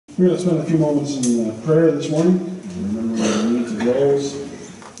We're going to spend a few moments in prayer this morning. Remember the needs of those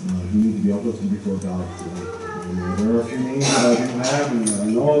who need to be uplifted before God today. There are a few names that I do have and that I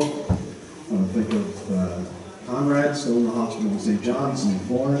know of. I think of Conrad, still in the hospital in St. John's in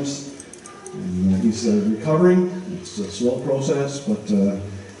Florence. And he's recovering. It's a slow process, but I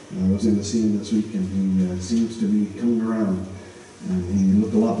was in to see him this week, and he seems to be coming around. And he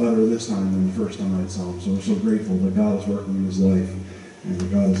looked a lot better this time than the first time I saw him. So we're so grateful that God is working in his life, and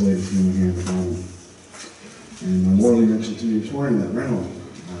that God has laid his healing hand upon him. And Morley mentioned to me this morning that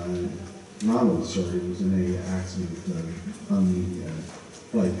Ronald was in an accident on the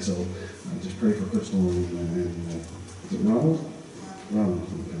bike. So just pray for Crystal and is it Ronald? Ronald,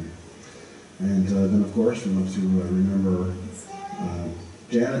 okay. And then of course we want to remember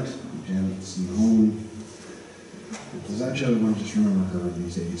Janet. Janet's in the home. Does that show everyone just remember her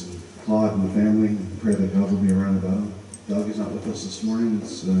these days? And Claude and the family, and pray that God will be around about him. Doug is not with us this morning.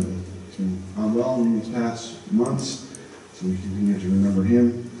 He's been unwell in these past months, so we continue to remember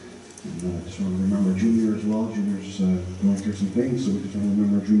him. And I just want to remember Junior as well. Junior's going through some things, so we just want to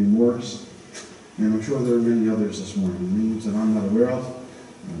remember Junior Morris. And I'm sure there are many others this morning, names that I'm not aware of.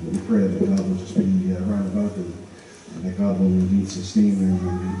 But we pray that God will just be around about them, and that God will indeed sustain them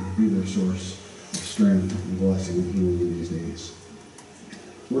and be their source of strength and blessing and healing in these days.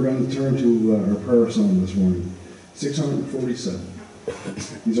 We're going to turn to our prayer song this morning, 647.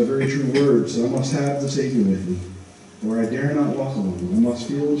 These are very true words. I must have the Savior with me, for I dare not walk alone. I must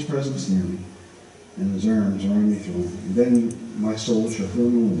feel his presence near me, and his arms around me thrown. And then my soul shall fill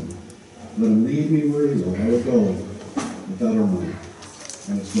no more. Let him lead me where he will. I will go without a run,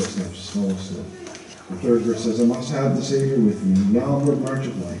 and his footsteps follow still. The third verse says, I must have the Savior with me in the onward march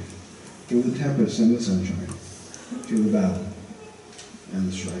of life, through the tempest and the sunshine, through the battle and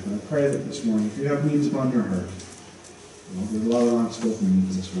the strife. And I pray that this morning, if you have needs upon your heart, there's a lot of unspoken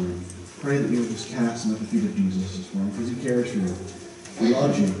needs this morning, pray that you would just cast them at the feet of Jesus this morning, because he cares for you. He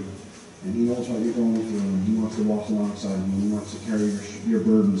loves you, and he knows what you're going through, and he wants to walk alongside you, and he wants to carry your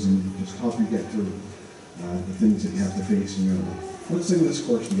burdens and just help you get through the things that you have to face in your life. Let's sing this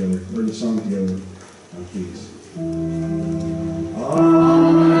chorus together, or the song together, please. Yeah.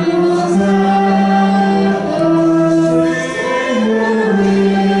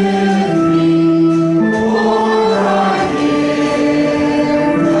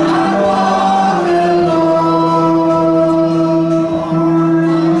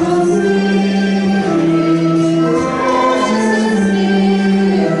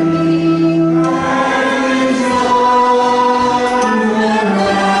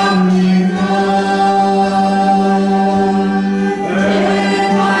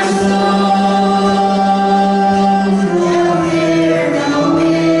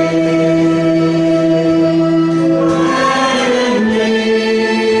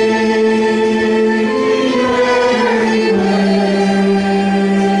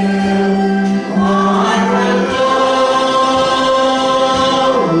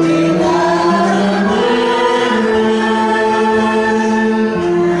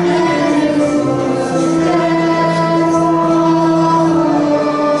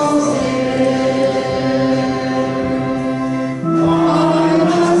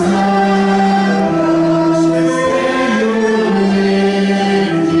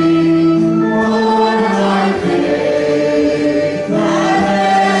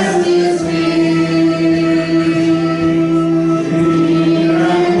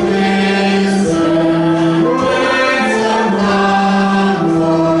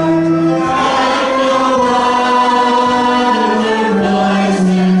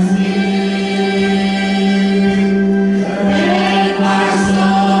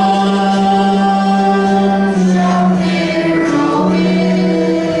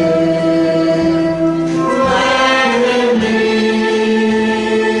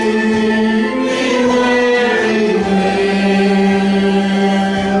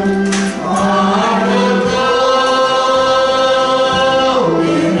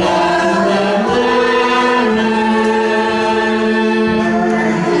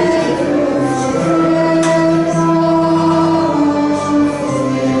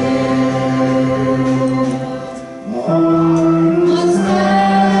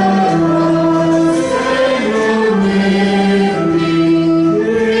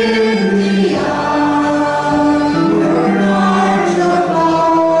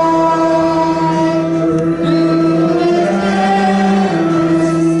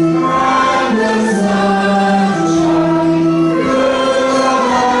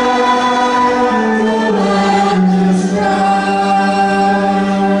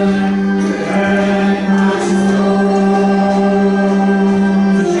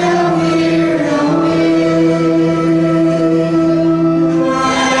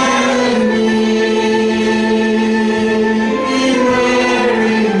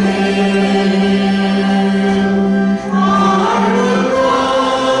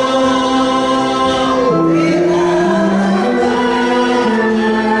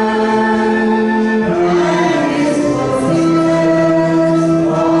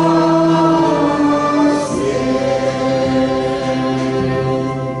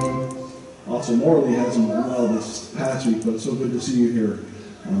 Also, Morley hasn't been well this past week, but it's so good to see you here.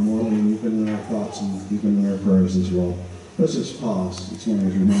 Morley, you've been in our thoughts and you've been in our prayers as well. Let's just pause this morning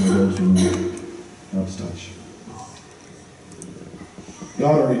as we remember those who need God's touch.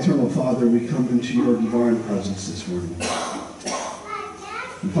 God, our eternal Father, we come into your divine presence this morning.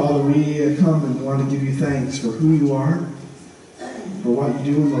 And Father, we come and want to give you thanks for who you are, for what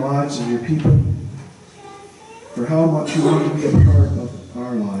you do in the lives of your people, for how much you want to be a part of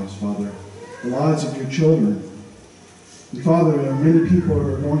our lives, Father, the lives of your children. And Father, many people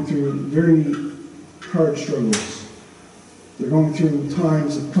are going through very hard struggles. They're going through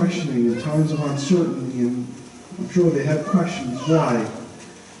times of questioning and times of uncertainty, and I'm sure they have questions why.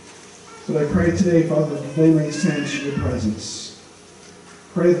 But I pray today, Father, that they may sense your presence.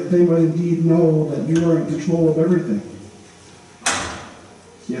 Pray that they might indeed know that you are in control of everything.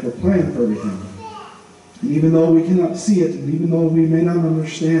 You have a plan for everything. And even though we cannot see it, and even though we may not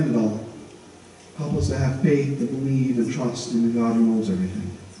understand it all, help us to have faith, to believe and trust in the God who knows everything.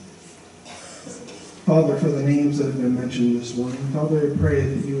 Father, for the names that have been mentioned this morning, Father, I pray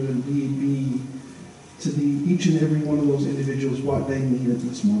that you would indeed be to each and every one of those individuals what they need at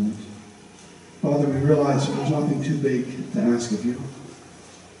this moment. Father, we realize that there's nothing too big to ask of you.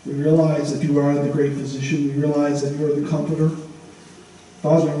 We realize that you are the great physician. We realize that you are the comforter.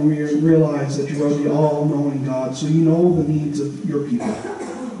 Father, we realize that you are the all-knowing God, so you know the needs of your people.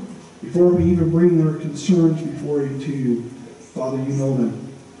 Before we even bring their concerns before you to you, Father, you know them.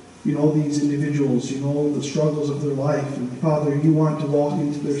 You know these individuals. You know the struggles of their life. And Father, you want to walk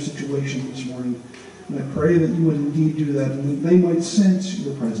into their situation this morning. And I pray that you would indeed do that, and that they might sense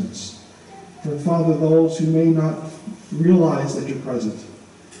your presence. For Father, those who may not realize that you're present,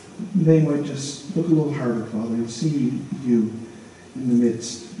 they might just look a little harder, Father, and see you in the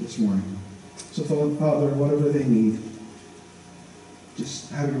midst this morning. So, Father, whatever they need,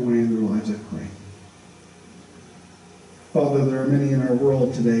 just have your way in their lives, I pray. Father, there are many in our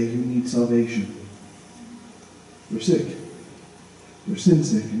world today who need salvation. They're sick. They're sin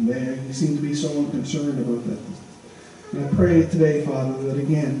sick, and they seem to be so unconcerned about that. And I pray today, Father, that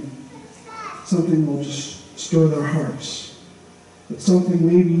again, something will just stir their hearts. That something,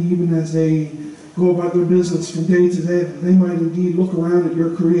 maybe even as they go about their business from day to day, that they might indeed look around at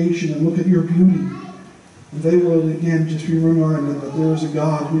your creation and look at your beauty. And they will again just be reminded that there is a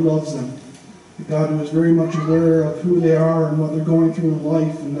God who loves them. A God who is very much aware of who they are and what they're going through in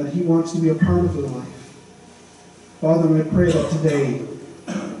life, and that he wants to be a part of their life. Father, I pray that today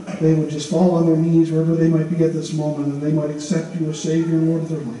they would just fall on their knees wherever they might be at this moment, and they might accept you as Savior and Lord of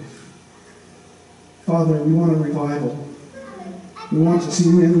their life. Father, we want a revival. We want to see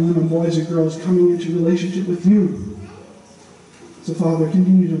men and women, boys and girls coming into relationship with you. So, Father,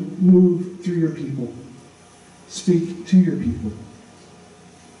 continue to move through your people. Speak to your people.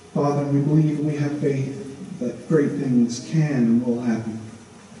 Father, we believe and we have faith that great things can and will happen.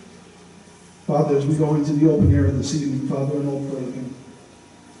 Father, as we go into the open air this evening, Father, and I'll pray again.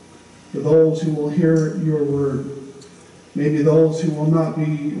 For those who will hear your word, maybe those who will not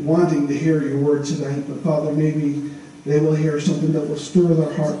be wanting to hear your word tonight, but Father, maybe they will hear something that will stir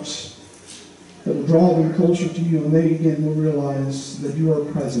their hearts, that will draw them closer to you, and they again will realize that you are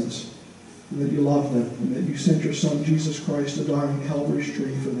present, and that you love them, and that you sent your Son, Jesus Christ, to die on Calvary's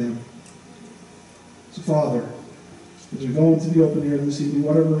tree for them. So, Father, as we go into the open air this evening,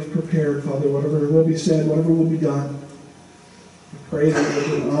 whatever is prepared, Father, whatever will be said, whatever will be done, I pray that it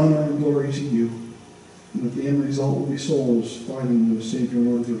will bring honor and glory to you, and that the end result will be souls finding you as Savior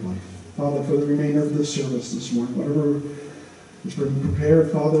and Lord of their life. Father, for the remainder of this service this morning, whatever has been prepared,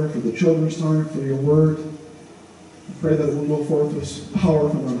 Father, for the children's time, for your word, I pray that it will go forth with power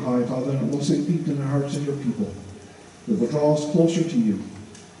from on high, Father, and it will sink deep in the hearts of your people. It will draw us closer to you.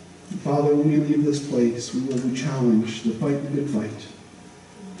 And Father, when we leave this place, we will be challenged to fight the good fight,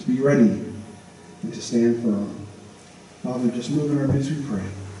 to be ready, and to stand firm. Father, just move in our midst, we pray.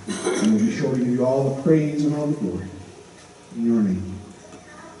 And we'll be sure to give you all the praise and all the glory. In your name.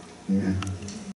 Amen.